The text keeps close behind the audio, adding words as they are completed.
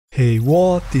Hey,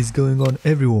 what is going on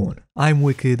everyone? I'm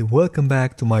Wicked, welcome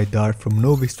back to my Dart from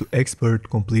Novice to Expert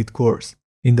complete course.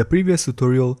 In the previous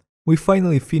tutorial, we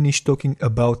finally finished talking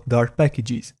about Dart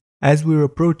packages. As we're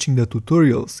approaching the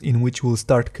tutorials in which we'll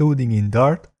start coding in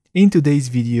Dart, in today's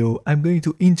video I'm going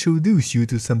to introduce you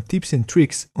to some tips and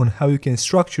tricks on how you can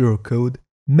structure your code,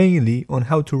 mainly on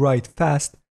how to write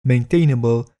fast,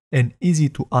 maintainable, and easy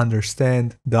to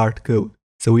understand Dart code.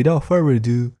 So without further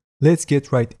ado, let's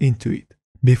get right into it.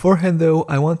 Beforehand though,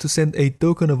 I want to send a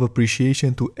token of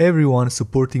appreciation to everyone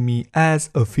supporting me as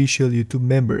official YouTube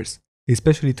members,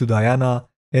 especially to Diana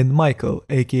and Michael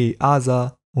aka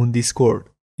Aza on Discord.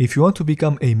 If you want to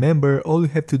become a member, all you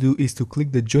have to do is to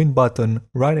click the join button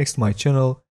right next to my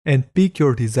channel and pick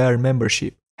your desired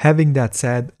membership. Having that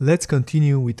said, let's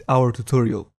continue with our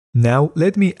tutorial. Now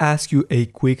let me ask you a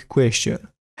quick question.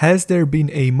 Has there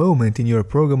been a moment in your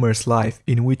programmer's life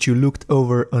in which you looked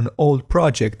over an old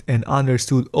project and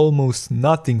understood almost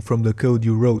nothing from the code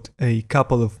you wrote a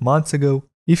couple of months ago?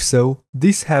 If so,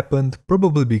 this happened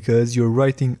probably because you're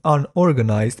writing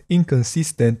unorganized,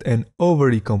 inconsistent, and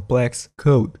overly complex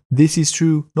code. This is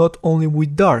true not only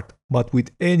with Dart, but with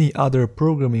any other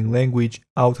programming language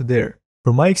out there.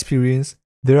 From my experience,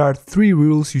 there are 3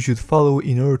 rules you should follow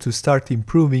in order to start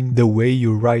improving the way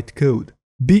you write code.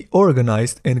 Be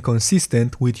organized and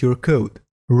consistent with your code.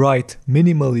 Write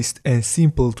minimalist and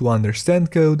simple to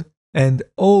understand code, and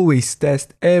always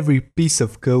test every piece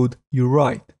of code you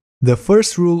write. The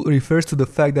first rule refers to the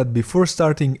fact that before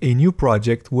starting a new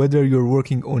project, whether you're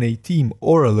working on a team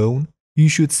or alone, you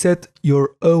should set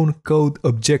your own code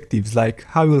objectives, like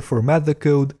how you'll format the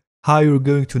code, how you're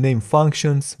going to name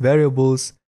functions,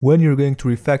 variables, when you're going to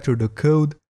refactor the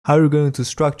code, how you're going to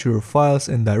structure your files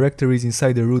and directories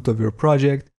inside the root of your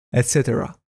project,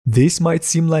 etc. This might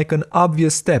seem like an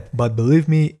obvious step, but believe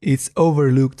me, it's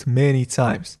overlooked many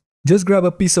times. Just grab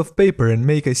a piece of paper and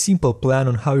make a simple plan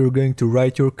on how you're going to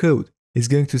write your code. It's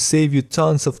going to save you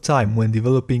tons of time when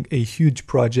developing a huge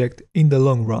project in the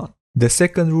long run. The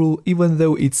second rule, even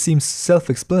though it seems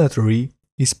self-explanatory,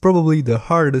 is probably the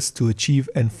hardest to achieve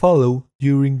and follow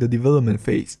during the development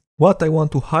phase. What I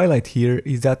want to highlight here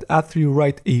is that after you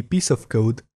write a piece of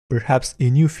code, perhaps a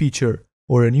new feature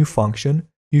or a new function,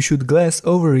 you should glance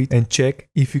over it and check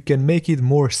if you can make it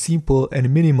more simple and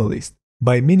minimalist.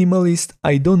 By minimalist,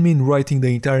 I don't mean writing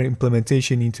the entire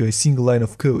implementation into a single line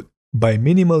of code. By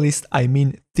minimalist, I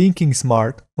mean thinking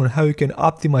smart on how you can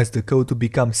optimize the code to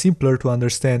become simpler to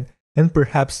understand and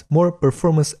perhaps more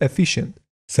performance efficient.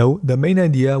 So, the main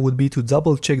idea would be to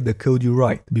double check the code you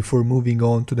write before moving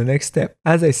on to the next step.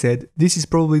 As I said, this is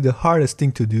probably the hardest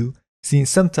thing to do, since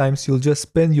sometimes you'll just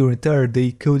spend your entire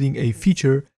day coding a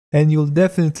feature and you'll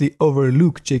definitely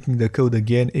overlook checking the code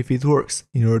again if it works,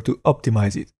 in order to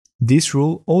optimize it. This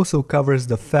rule also covers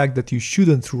the fact that you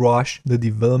shouldn't rush the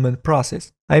development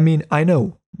process. I mean, I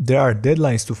know there are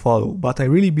deadlines to follow, but I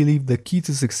really believe the key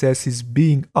to success is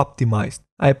being optimized.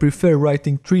 I prefer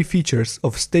writing 3 features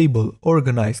of stable,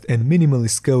 organized, and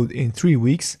minimalist code in 3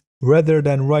 weeks, rather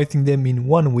than writing them in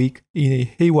 1 week in a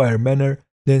haywire manner,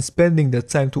 than spending the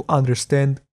time to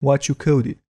understand what you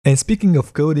coded. And speaking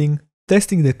of coding,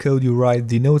 testing the code you write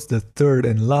denotes the third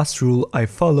and last rule I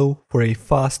follow for a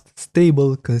fast,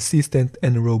 stable, consistent,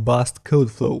 and robust code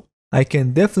flow. I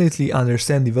can definitely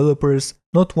understand developers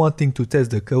not wanting to test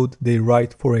the code they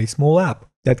write for a small app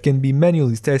that can be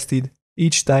manually tested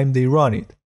each time they run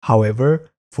it. However,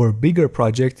 for bigger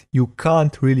projects, you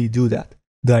can't really do that.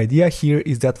 The idea here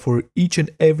is that for each and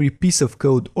every piece of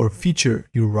code or feature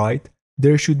you write,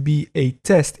 there should be a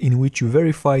test in which you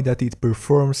verify that it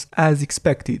performs as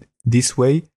expected. This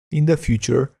way, in the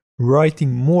future,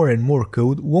 writing more and more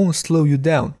code won't slow you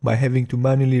down by having to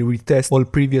manually retest all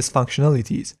previous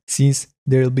functionalities, since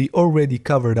they'll be already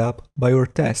covered up by your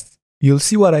tests. You'll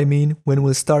see what I mean when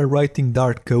we'll start writing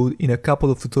Dart code in a couple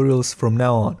of tutorials from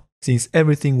now on, since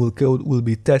everything we'll code will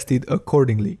be tested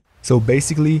accordingly. So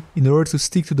basically, in order to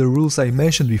stick to the rules I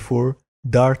mentioned before,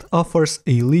 Dart offers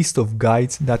a list of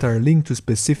guides that are linked to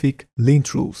specific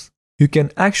lint rules. You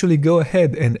can actually go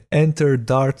ahead and enter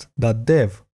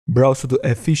dart.dev, browse to the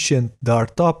efficient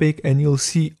Dart topic, and you'll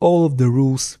see all of the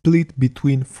rules split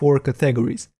between 4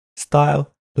 categories: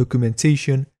 style,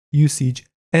 documentation, usage,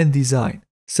 and design.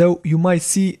 So you might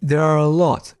see there are a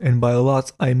lot, and by a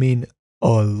lot I mean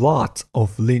a lot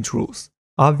of lint rules.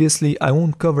 Obviously I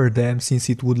won't cover them since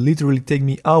it would literally take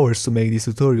me hours to make this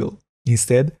tutorial.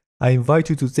 Instead, I invite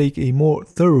you to take a more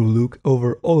thorough look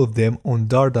over all of them on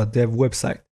dart.dev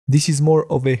website. This is more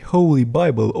of a holy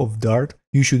bible of Dart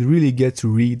you should really get to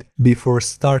read before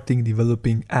starting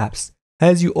developing apps.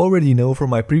 As you already know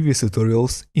from my previous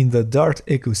tutorials, in the Dart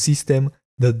ecosystem,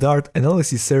 The Dart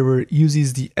analysis server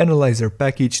uses the analyzer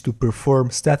package to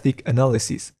perform static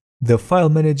analysis. The file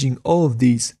managing all of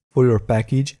these for your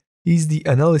package is the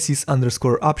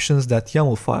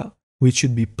analysis_options.yaml file, which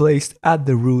should be placed at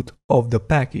the root of the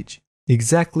package,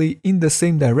 exactly in the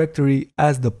same directory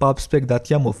as the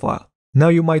pubspec.yaml file. Now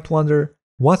you might wonder,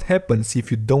 what happens if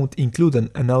you don't include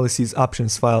an analysis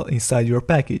options file inside your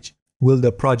package? Will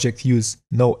the project use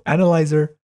no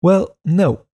analyzer? Well,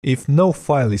 no. If no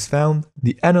file is found,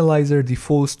 the analyzer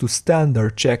defaults to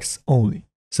standard checks only.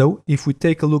 So if we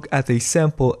take a look at a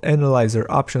sample analyzer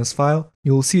options file,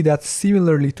 you'll see that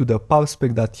similarly to the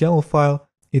pubspec.yaml file,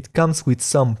 it comes with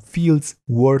some fields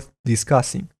worth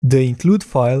discussing. The include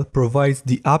file provides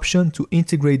the option to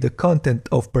integrate the content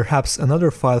of perhaps another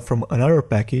file from another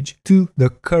package to the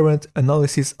current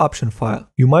analysis option file.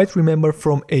 You might remember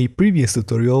from a previous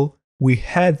tutorial, we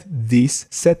had this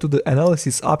set to the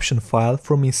analysis option file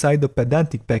from inside the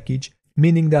Pedantic package,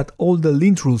 meaning that all the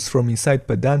lint rules from inside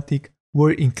Pedantic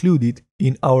were included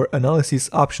in our analysis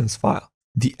options file.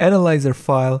 The analyzer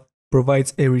file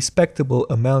provides a respectable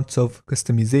amount of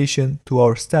customization to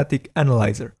our static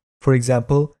analyzer. For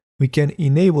example, we can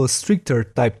enable stricter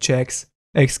type checks,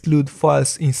 exclude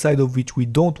files inside of which we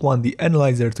don't want the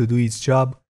analyzer to do its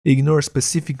job, ignore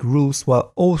specific rules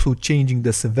while also changing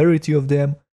the severity of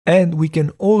them, and we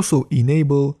can also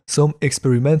enable some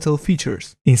experimental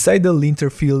features. Inside the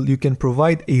linter field, you can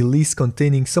provide a list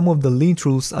containing some of the lint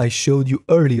rules I showed you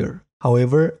earlier.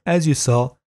 However, as you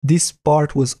saw, this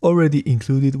part was already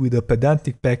included with the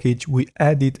Pedantic package we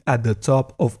added at the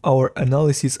top of our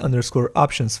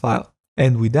analysis_options file.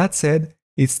 And with that said,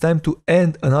 it's time to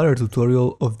end another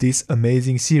tutorial of this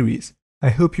amazing series. I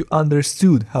hope you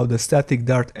understood how the static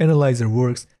Dart analyzer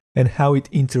works and how it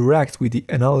interacts with the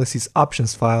analysis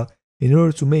options file in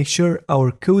order to make sure our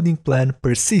coding plan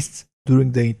persists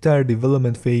during the entire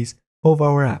development phase of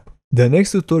our app. The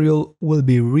next tutorial will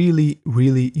be really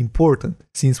important,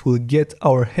 since we'll get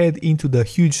our head into the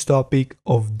huge topic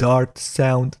of Dart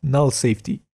sound null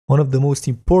safety. One of the most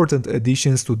important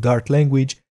additions to Dart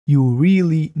language you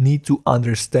really need to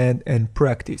understand and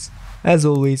practice. As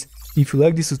always, if you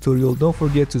like this tutorial, don't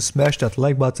forget to smash that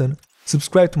like button,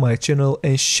 subscribe to my channel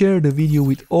and share the video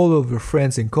with all of your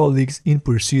friends and colleagues in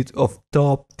pursuit of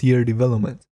top tier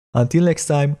development. Until next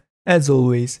time, as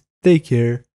always, take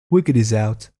care, Wicked is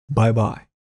out, bye bye.